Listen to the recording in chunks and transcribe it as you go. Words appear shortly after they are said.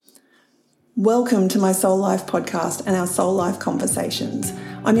Welcome to my Soul Life podcast and our Soul Life conversations.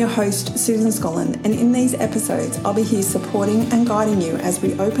 I'm your host, Susan Scollen, and in these episodes, I'll be here supporting and guiding you as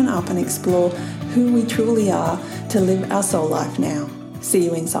we open up and explore who we truly are to live our soul life now. See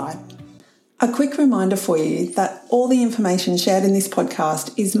you inside. A quick reminder for you that all the information shared in this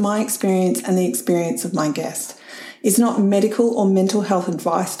podcast is my experience and the experience of my guest. It's not medical or mental health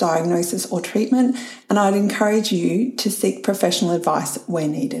advice, diagnosis, or treatment, and I'd encourage you to seek professional advice where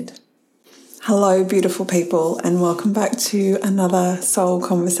needed. Hello, beautiful people, and welcome back to another soul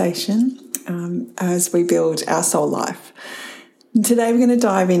conversation as we build our soul life. And today we're going to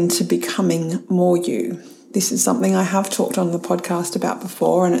dive into becoming more you. This is something I have talked on the podcast about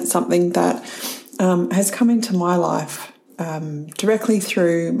before, and it's something that has come into my life directly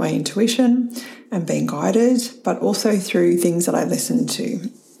through my intuition and being guided, but also through things that I listen to.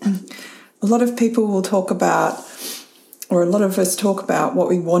 A lot of people will talk about, or a lot of us talk about what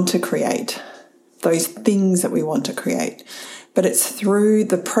we want to create, those things that we want to create. But it's through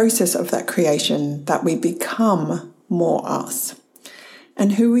the process of that creation that we become more us.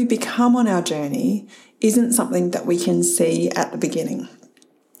 And who we become on our journey isn't something that we can see at the beginning.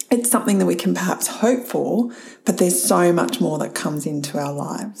 It's something that we can perhaps hope for, but there's so much more that comes into our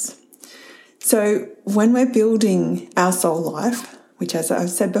lives. So when we're building our soul life, which as I've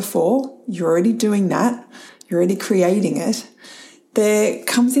said before, you're already doing that, you're already creating it, there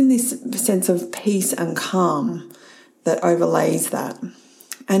comes in this sense of peace and calm that overlays that.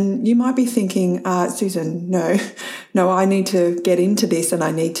 And you might be thinking, Susan, no, I need to get into this and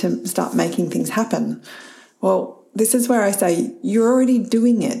I need to start making things happen. Well, this is where I say you're already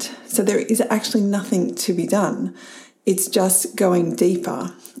doing it. So there is actually nothing to be done. It's just going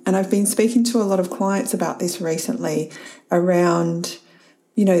deeper. And I've been speaking to a lot of clients about this recently around,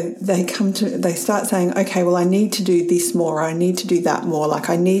 they start saying, okay, well, I need to do this more. I need to do that more. Like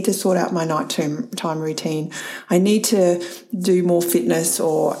I need to sort out my nighttime routine. I need to do more fitness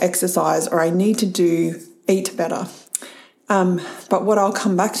or exercise, or I need to eat better. But what I'll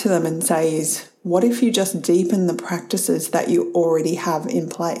come back to them and say is, what if you just deepen the practices that you already have in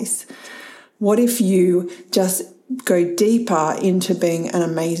place? What if you just go deeper into being an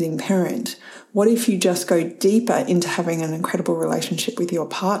amazing parent? What if you just go deeper into having an incredible relationship with your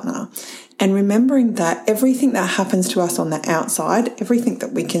partner? And remembering that everything that happens to us on the outside, everything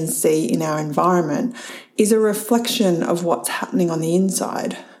that we can see in our environment, is a reflection of what's happening on the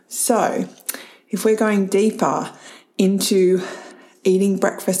inside. So if we're going deeper into eating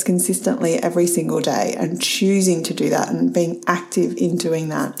breakfast consistently every single day and choosing to do that and being active in doing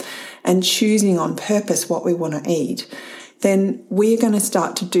that and choosing on purpose what we want to eat, then we're going to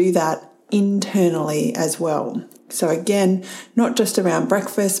start to do that internally as well. So again, not just around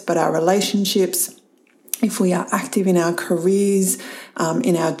breakfast, but our relationships. If we are active in our careers,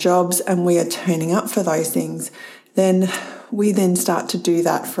 in our jobs, and we are turning up for those things, then we then start to do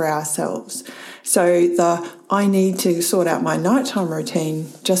that for ourselves. So I need to sort out my nighttime routine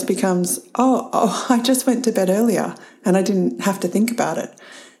just becomes, I just went to bed earlier and I didn't have to think about it.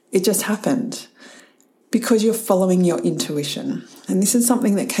 It just happened because you're following your intuition. And this is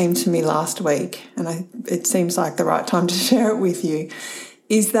something that came to me last week, and it seems like the right time to share it with you,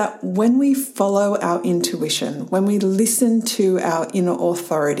 is that when we follow our intuition, when we listen to our inner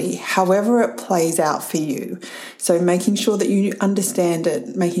authority, however it plays out for you, so making sure that you understand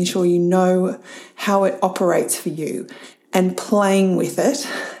it, making sure you know how it operates for you, and playing with it,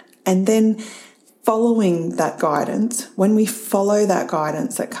 and then following that guidance, when we follow that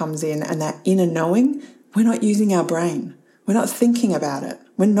guidance that comes in and that inner knowing, we're not using our brain. We're not thinking about it.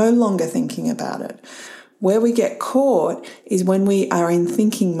 We're no longer thinking about it. Where we get caught is when we are in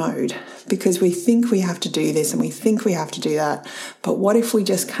thinking mode because we think we have to do this and we think we have to do that. But what if we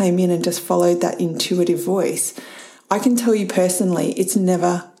just came in and just followed that intuitive voice? I can tell you personally, it's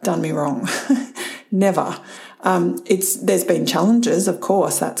never done me wrong. Never. There's been challenges, of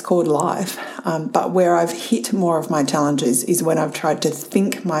course, that's called life. But where I've hit more of my challenges is when I've tried to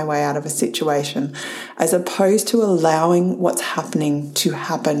think my way out of a situation as opposed to allowing what's happening to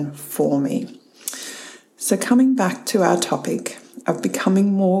happen for me. So coming back to our topic of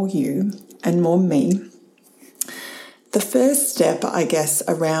becoming more you and more me, the first step, I guess,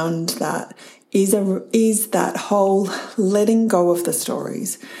 around that is that whole letting go of the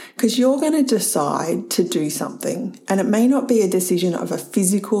stories, because you're going to decide to do something, and it may not be a decision of a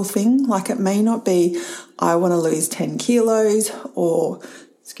physical thing, like it may not be I want to lose 10 kilos or,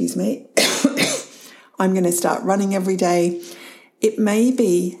 I'm going to start running every day. It may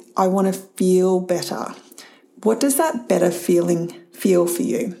be I want to feel better. What does that better feeling feel for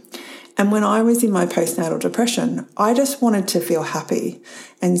you? And when I was in my postnatal depression, I just wanted to feel happy.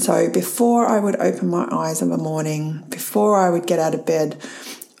 And so before I would open my eyes of a morning, before I would get out of bed,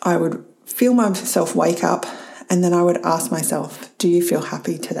 I would feel myself wake up, and then I would ask myself, do you feel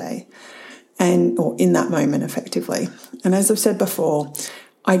happy today? Or in that moment, effectively. And as I've said before,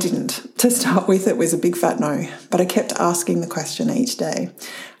 I didn't. To start with, it was a big fat no, but I kept asking the question each day.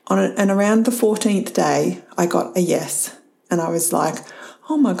 And around the 14th day, I got a yes. And I was like,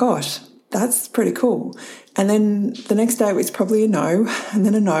 oh my gosh, that's pretty cool. And then the next day it was probably a no, and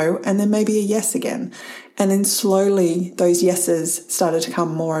then a no, and then maybe a yes again. And then slowly those yeses started to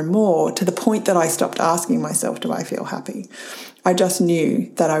come more and more, to the point that I stopped asking myself, do I feel happy? I just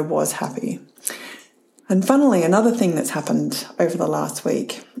knew that I was happy. And funnily, another thing that's happened over the last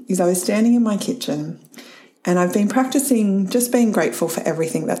week is I was standing in my kitchen, and I've been practicing just being grateful for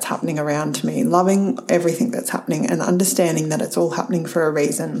everything that's happening around me, loving everything that's happening and understanding that it's all happening for a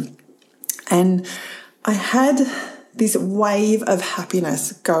reason. And I had this wave of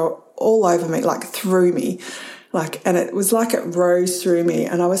happiness go all over me, like through me, and it was like it rose through me.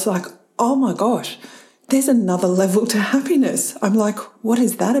 And I was like, oh my gosh, there's another level to happiness. I'm like, what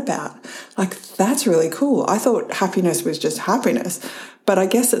is that about? Like, that's really cool. I thought happiness was just happiness, but I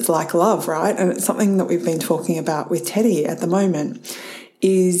guess it's like love, right? And it's something that we've been talking about with Teddy at the moment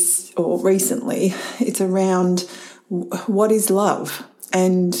recently, it's around what is love,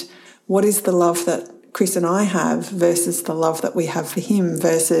 and what is the love that Chris and I have versus the love that we have for him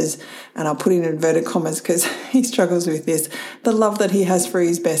versus, and I'll put in inverted commas because he struggles with this, the love that he has for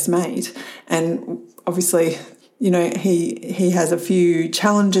his best mate. And obviously, he has a few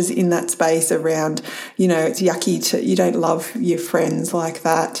challenges in that space around, it's yucky you don't love your friends like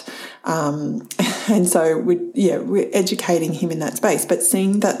that. And so we're educating him in that space, but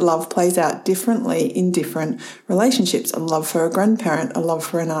seeing that love plays out differently in different relationships, a love for a grandparent, a love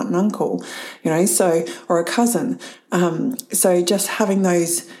for an aunt and uncle, or a cousin. So just having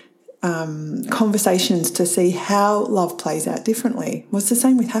those conversations to see how love plays out differently. Well, it's the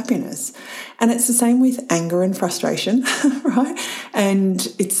same with happiness, and it's the same with anger and frustration, right? And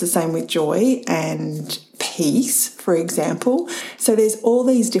it's the same with joy and peace, for example. So there's all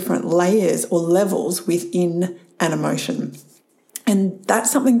these different layers or levels within an emotion. And that's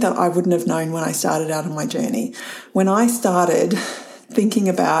something that I wouldn't have known when I started out on my journey. When I started thinking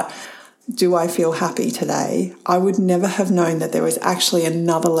about, do I feel happy today? I would never have known that there was actually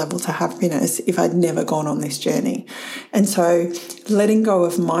another level to happiness if I'd never gone on this journey. And so letting go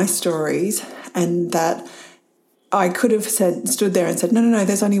of my stories, and that I could have stood there and said, no,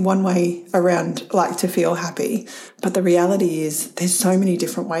 there's only one way around to feel happy. But the reality is there's so many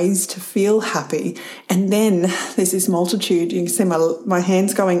different ways to feel happy. And then there's this multitude. You can see my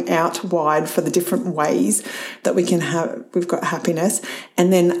hands going out wide for the different ways that we can have. We've got happiness.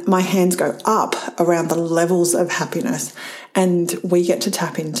 And then my hands go up around the levels of happiness. And we get to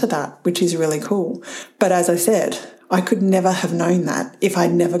tap into that, which is really cool. But as I said, I could never have known that if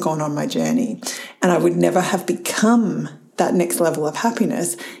I'd never gone on my journey. And I would never have become that next level of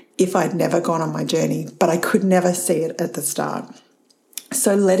happiness if I'd never gone on my journey. But I could never see it at the start.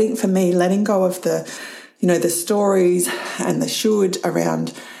 So letting go of the stories and the should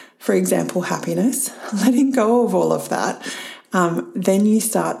around, for example, happiness, letting go of all of that, then you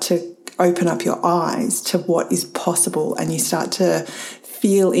start to open up your eyes to what is possible, and you start to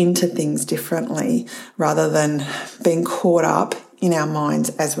feel into things differently rather than being caught up in our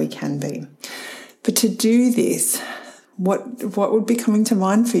minds as we can be. But to do this, what would be coming to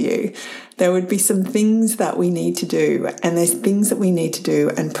mind for you? There would be some things that we need to do, and there's things that we need to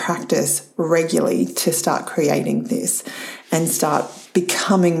do and practice regularly to start creating this and start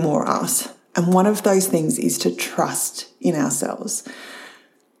becoming more us. And one of those things is to trust in ourselves.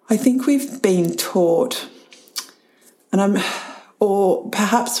 I think we've been taught, or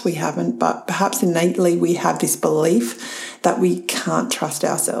perhaps we haven't, but perhaps innately we have this belief that we can't trust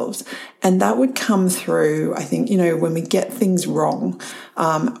ourselves. And that would come through, I think, when we get things wrong,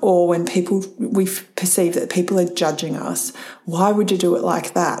 or when we perceive that people are judging us. Why would you do it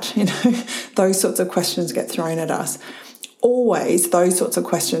like that? Those sorts of questions get thrown at us. Always, those sorts of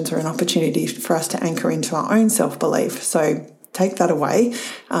questions are an opportunity for us to anchor into our own self-belief. So take that away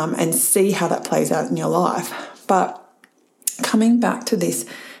and see how that plays out in your life. But coming back to this,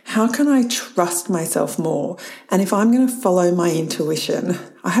 how can I trust myself more? And if I'm going to follow my intuition,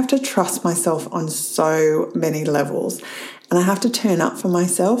 I have to trust myself on so many levels. And I have to turn up for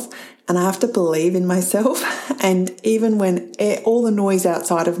myself, and I have to believe in myself. And even when all the noise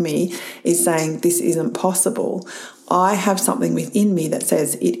outside of me is saying this isn't possible, I have something within me that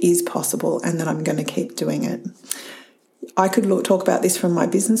says it is possible and that I'm going to keep doing it. I could talk about this from my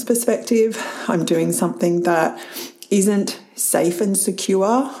business perspective. I'm doing something that isn't safe and secure.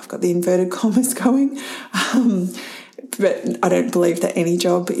 I've got the inverted commas going. But I don't believe that any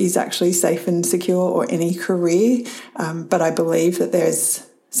job is actually safe and secure, or any career. But I believe that there's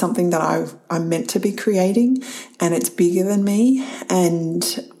something that I'm meant to be creating, and it's bigger than me,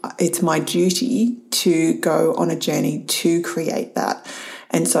 and it's my duty to go on a journey to create that.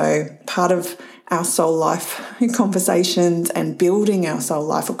 And so part of our soul life conversations and building our soul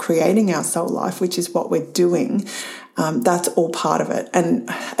life, or creating our soul life, which is what we're doing, that's all part of it. And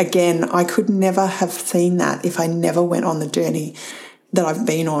again, I could never have seen that if I never went on the journey that I've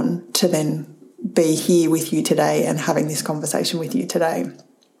been on to then be here with you today and having this conversation with you today.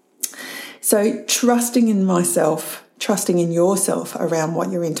 So trusting in myself, trusting in yourself around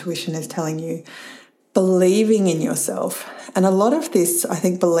what your intuition is telling you, believing in yourself. And a lot of this, I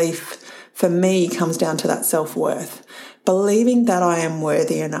think, belief for me comes down to that self-worth, believing that I am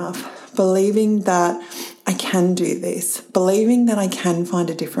worthy enough, believing that I can do this, believing that I can find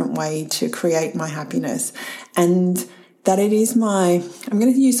a different way to create my happiness, and that it is I'm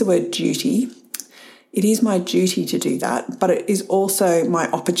going to use the word duty. It is my duty to do that, but it is also my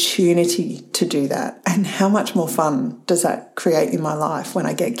opportunity to do that. And how much more fun does that create in my life when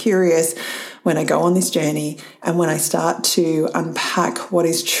I get curious, when I go on this journey, and when I start to unpack what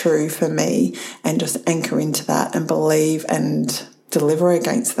is true for me and just anchor into that and believe and deliver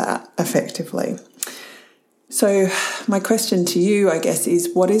against that effectively. So my question to you, I guess, is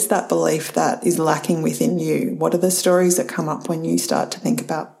what is that belief that is lacking within you? What are the stories that come up when you start to think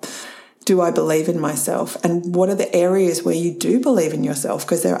about, do I believe in myself? And what are the areas where you do believe in yourself?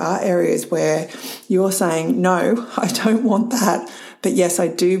 Because there are areas where you're saying, no, I don't want that, but yes, I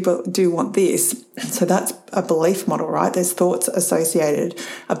do want this. So that's a belief model, right? There's thoughts associated.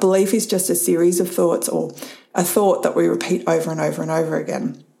 A belief is just a series of thoughts, or a thought that we repeat over and over and over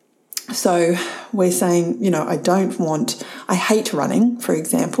again. So we're saying, I hate running, for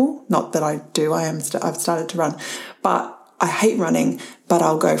example. Not that I do, I've started to run, but I hate running, but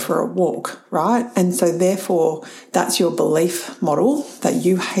I'll go for a walk, right? And so therefore that's your belief model, that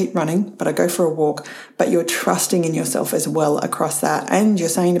you hate running, but I go for a walk, but you're trusting in yourself as well across that. And you're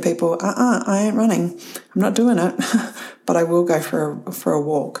saying to people, I ain't running. I'm not doing it, but I will go for a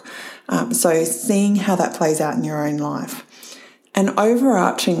walk. So seeing how that plays out in your own life. And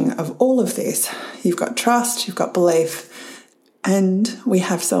overarching of all of this, you've got trust, you've got belief, and we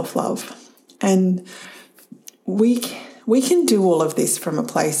have self-love. And we can do all of this from a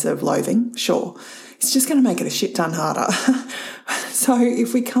place of loathing, sure. It's just going to make it a shit ton harder. So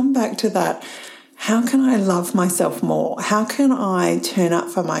if we come back to that, how can I love myself more? How can I turn up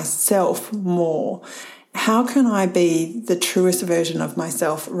for myself more? How can I be the truest version of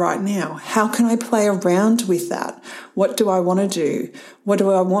myself right now? How can I play around with that? What do I want to do? What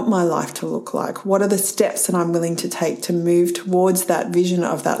do I want my life to look like? What are the steps that I'm willing to take to move towards that vision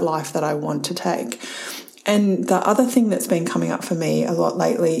of that life that I want to take? And the other thing that's been coming up for me a lot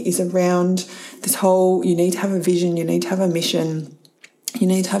lately is around this whole, you need to have a vision, you need to have a mission, you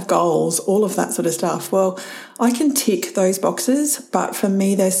need to have goals, all of that sort of stuff. Well, I can tick those boxes, but for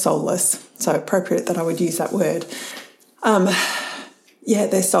me, they're soulless. So appropriate that I would use that word.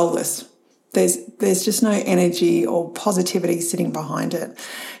 They're soulless. There's just no energy or positivity sitting behind it.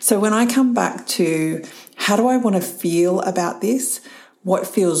 So when I come back to how do I want to feel about this? What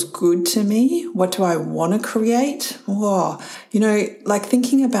feels good to me? What do I want to create? Like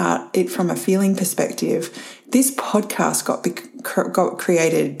thinking about it from a feeling perspective, this podcast got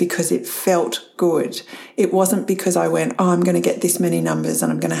created because it felt good. It wasn't because I went, I'm going to get this many numbers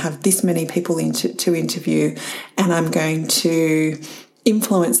and I'm going to have this many people to interview and I'm going to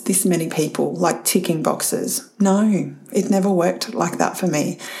influence this many people, like ticking boxes. No, it never worked like that for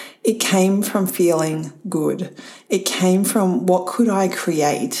me. It came from feeling good. It came from what could I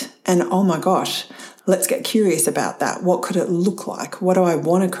create? And oh my gosh, let's get curious about that. What could it look like? What do I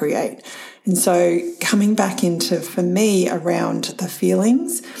want to create? And so coming back into, for me, around the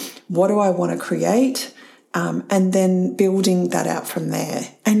feelings, what do I want to create? And then building that out from there.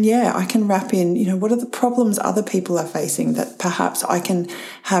 And I can wrap in, what are the problems other people are facing that perhaps I can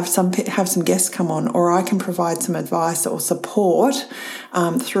have some guests come on, or I can provide some advice or support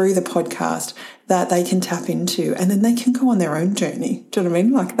through the podcast that they can tap into, and then they can go on their own journey. Do you know what I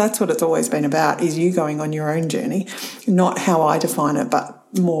mean? Like that's what it's always been about, is you going on your own journey, not how I define it, but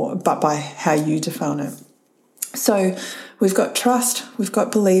by how you define it. So we've got trust, we've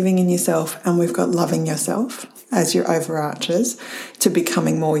got believing in yourself, and we've got loving yourself as your overarchers to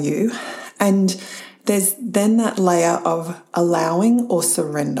becoming more you. And there's then that layer of allowing or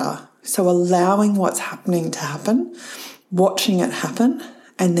surrender. So allowing what's happening to happen, watching it happen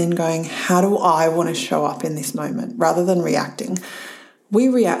and then going, how do I want to show up in this moment rather than reacting? We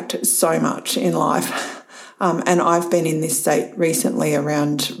react so much in life. And I've been in this state recently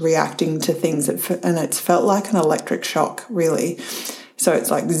around reacting to things, and it's felt like an electric shock, really. So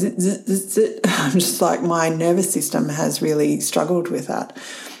it's like, zit, zit, zit, zit. I'm just like, my nervous system has really struggled with that.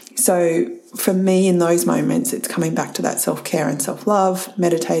 So for me, in those moments, it's coming back to that self-care and self-love,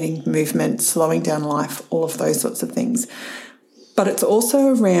 meditating, movement, slowing down life, all of those sorts of things. But it's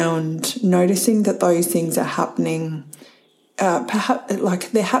also around noticing that those things are happening, perhaps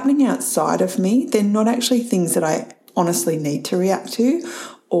like they're happening outside of me. They're not actually things that I honestly need to react to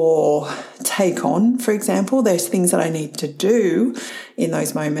or take on. For example, there's things that I need to do in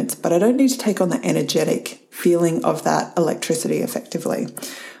those moments, but I don't need to take on the energetic feeling of that electricity effectively.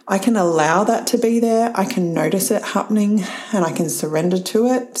 I can allow that to be there. I can notice it happening and I can surrender to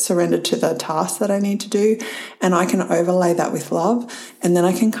it, surrender to the task that I need to do, and I can overlay that with love. And then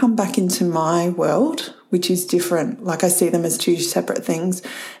I can come back into my world, which is different. Like I see them as two separate things.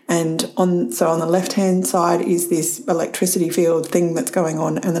 And on the left-hand side is this electricity field thing that's going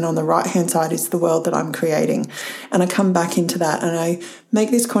on. And then on the right-hand side is the world that I'm creating. And I come back into that and I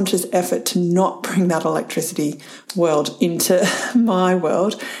make this conscious effort to not bring that electricity world into my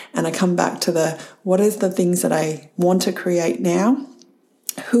world. And I come back to what is the things that I want to create now?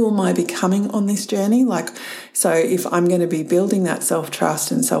 Who am I becoming on this journey? So if I'm going to be building that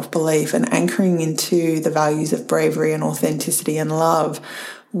self-trust and self-belief and anchoring into the values of bravery and authenticity and love,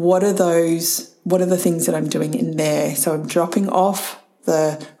 what are the things that I'm doing in there? So I'm dropping off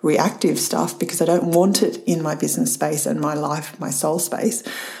the reactive stuff because I don't want it in my business space and my life, my soul space.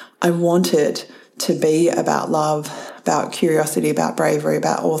 I want it to be about love, about curiosity, about bravery,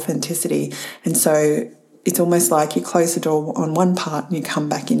 about authenticity. And so it's almost like you close the door on one part and you come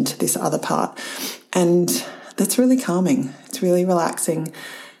back into this other part. And that's really calming. It's really relaxing.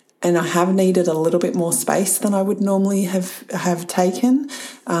 And I have needed a little bit more space than I would normally have taken.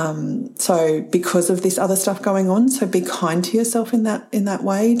 So because of this other stuff going on, so be kind to yourself in that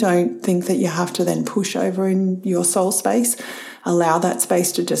way. Don't think that you have to then push over in your soul space. Allow that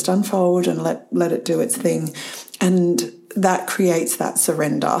space to just unfold and let it do its thing. And that creates that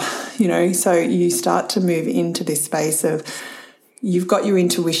surrender, so you start to move into this space of you've got your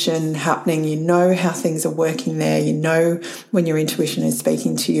intuition happening, you know how things are working there, you know when your intuition is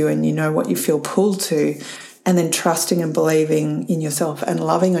speaking to you and you know what you feel pulled to, and then trusting and believing in yourself and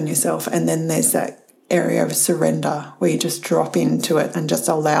loving on yourself. And then there's that area of surrender where you just drop into it and just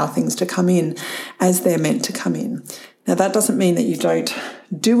allow things to come in as they're meant to come in. Now, that doesn't mean that you don't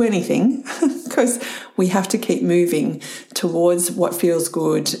do anything because we have to keep moving towards what feels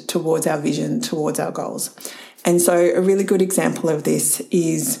good, towards our vision, towards our goals. And so a really good example of this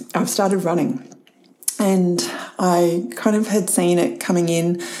is I've started running and I kind of had seen it coming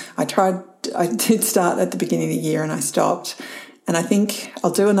in. I did start at the beginning of the year and I stopped. And I think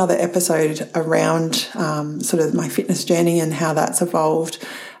I'll do another episode around sort of my fitness journey and how that's evolved.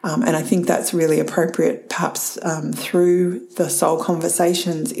 And I think that's really appropriate, perhaps through the soul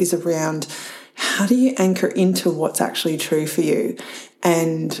conversations, is around how do you anchor into what's actually true for you,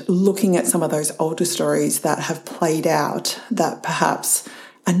 and looking at some of those older stories that have played out that perhaps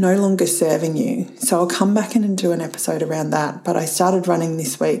are no longer serving you. So I'll come back in and do an episode around that. But I started running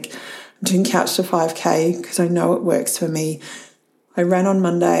this week. I'm doing Couch to 5K because I know it works for me. I ran on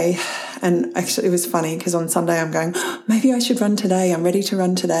Monday, and actually it was funny because on Sunday I'm going, maybe I should run today. I'm ready to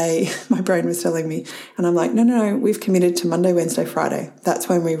run today. My brain was telling me. And I'm like, no, we've committed to Monday, Wednesday, Friday. That's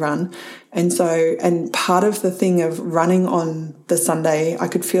when we run. And part of the thing of running on the Sunday, I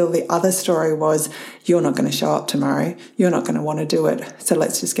could feel the other story was, you're not going to show up tomorrow. You're not going to want to do it. So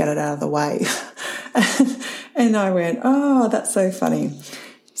let's just get it out of the way. And I went, oh, that's so funny.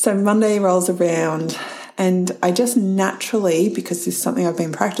 So Monday rolls around. And I just naturally, because this is something I've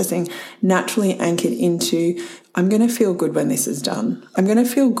been practicing, naturally anchored into, I'm going to feel good when this is done. I'm going to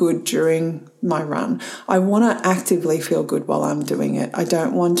feel good during my run. I want to actively feel good while I'm doing it. I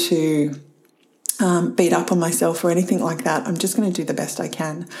don't want to beat up on myself or anything like that. I'm just going to do the best I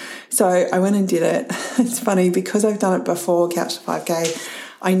can. So I went and did it. It's funny because I've done it before, Couch to 5K.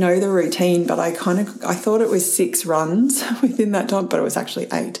 I know the routine, but I thought it was 6 runs within that time, but it was actually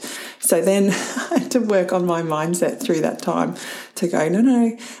 8. So then I had to work on my mindset through that time to go,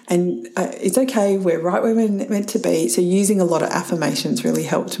 no, and it's okay. We're right where we're meant to be. So using a lot of affirmations really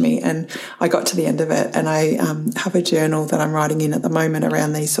helped me, and I got to the end of it. And I have a journal that I'm writing in at the moment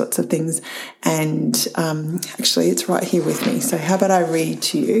around these sorts of things. And actually, it's right here with me. So how about I read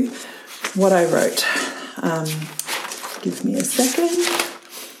to you what I wrote? Give me a second.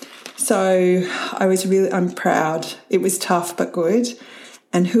 So I'm proud. It was tough but good.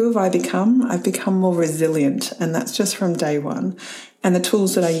 And who have I become? I've become more resilient, and that's just from day one. And the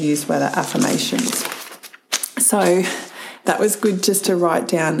tools that I used were the affirmations. So that was good just to write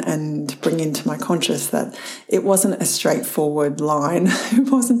down and bring into my conscious that it wasn't a straightforward line.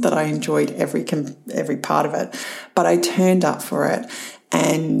 It wasn't that I enjoyed every part of it, but I turned up for it.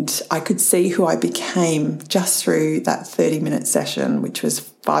 And I could see who I became just through that 30-minute session, which was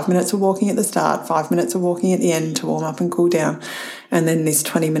 5 minutes of walking at the start, 5 minutes of walking at the end to warm up and cool down, and then this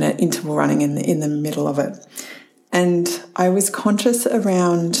 20-minute interval running in the middle of it. And I was conscious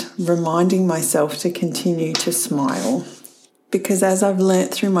around reminding myself to continue to smile, because as I've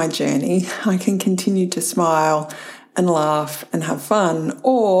learnt through my journey, I can continue to smile and laugh and have fun,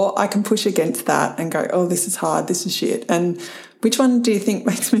 or I can push against that and go, oh, this is hard, this is shit. And which one do you think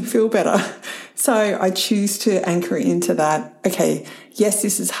makes me feel better? So I choose to anchor into that. Okay, yes,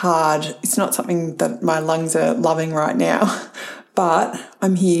 this is hard. It's not something that my lungs are loving right now, but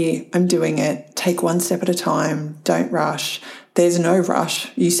I'm here, I'm doing it. Take one step at a time. Don't rush. There's no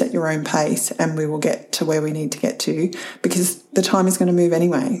rush. You set your own pace and we will get to where we need to get to, because the time is going to move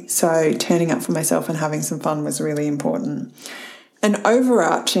anyway. So turning up for myself and having some fun was really important. And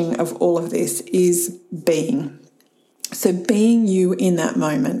overarching of all of this is being. So being you in that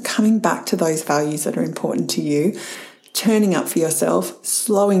moment, coming back to those values that are important to you, turning up for yourself,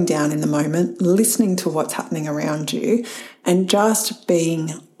 slowing down in the moment, listening to what's happening around you, and just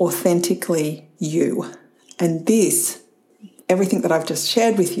being authentically you. And this, everything that I've just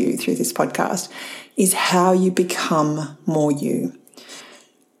shared with you through this podcast, is how you become more you.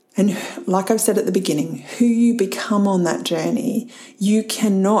 And like I've said at the beginning, who you become on that journey,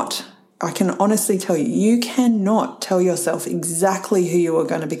 I can honestly tell you, you cannot tell yourself exactly who you are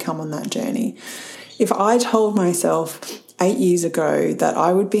going to become on that journey. If I told myself 8 years ago that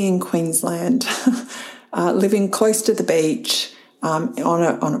I would be in Queensland, living close to the beach,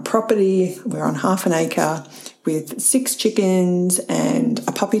 on a property, we're on half an acre, with 6 chickens and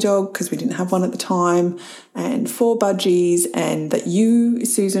a puppy dog, because we didn't have one at the time, and 4 budgies, and that you,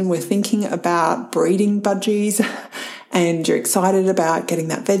 Susan, were thinking about breeding budgies, and you're excited about getting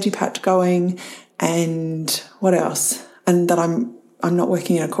that veggie patch going, and what else? And that I'm not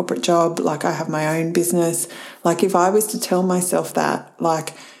working in a corporate job, like I have my own business. Like if I was to tell myself that,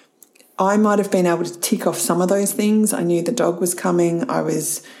 like I might have been able to tick off some of those things. I knew the dog was coming. I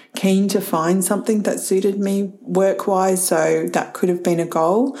was keen to find something that suited me work-wise, so that could have been a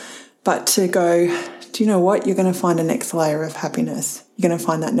goal. But to go, do you know what? You're going to find a next layer of happiness. You're going to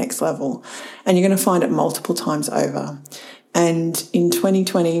find that next level, and you're going to find it multiple times over. And in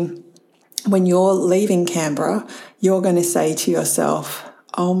 2020, when you're leaving Canberra, you're going to say to yourself,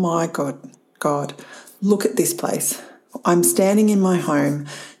 oh my God, look at this place. I'm standing in my home.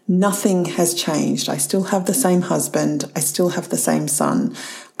 Nothing has changed. I still have the same husband. I still have the same son.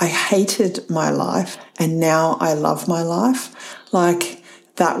 I hated my life, and now I love my life. Like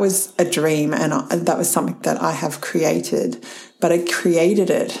that was a dream, and that was something that I have created, but I created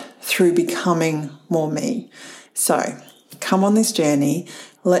it through becoming more me. So come on this journey.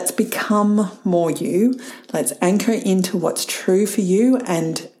 Let's become more you. Let's anchor into what's true for you.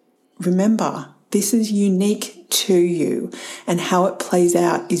 And remember, this is unique to you, and how it plays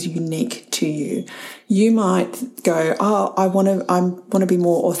out is unique to you. You might go, oh, I want to be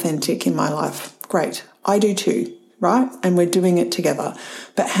more authentic in my life. Great. I do too, right? And we're doing it together.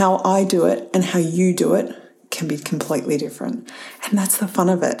 But how I do it and how you do it can be completely different. And that's the fun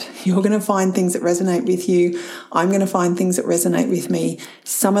of it. You're going to find things that resonate with you. I'm going to find things that resonate with me.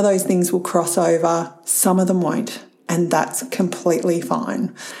 Some of those things will cross over. Some of them won't. And that's completely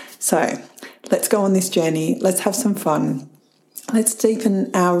fine. So let's go on this journey. Let's have some fun. Let's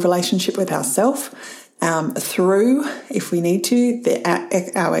deepen our relationship with ourselves through, if we need to,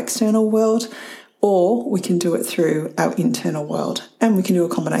 our external world, or we can do it through our internal world. And we can do a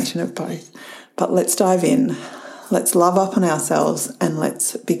combination of both. But let's dive in. Let's love up on ourselves and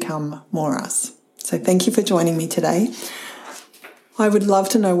let's become more us. So thank you for joining me today. I would love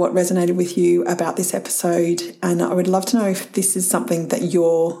to know what resonated with you about this episode, and I would love to know if this is something that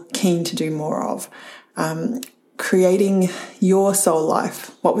you're keen to do more of. Creating your soul life,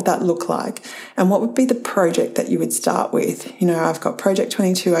 what would that look like? And what would be the project that you would start with? You know, I've got Project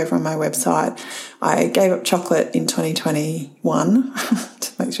 22 over on my website. I gave up chocolate in 2021,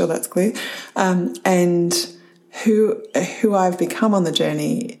 to make sure that's clear. And who I've become on the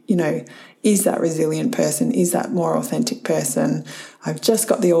journey, you know, is that resilient person? Is that more authentic person? I've just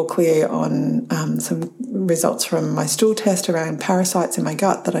got the all clear on some results from my stool test around parasites in my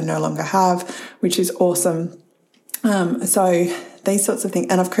gut that I no longer have, which is awesome. So these sorts of things.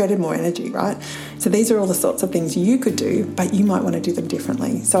 And I've created more energy, right? So these are all the sorts of things you could do, but you might want to do them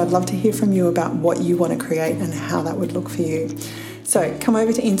differently. So I'd love to hear from you about what you want to create and how that would look for you. So come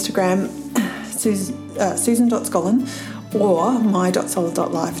over to Instagram, susan.scollen or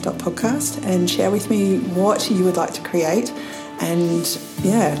my.soul.life.podcast and share with me what you would like to create. And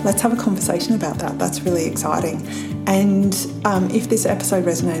yeah, let's have a conversation about that. That's really exciting. And if this episode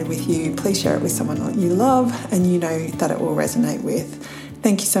resonated with you, please share it with someone that you love and you know that it will resonate with.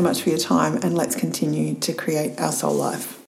 Thank you so much for your time, and let's continue to create our soul life.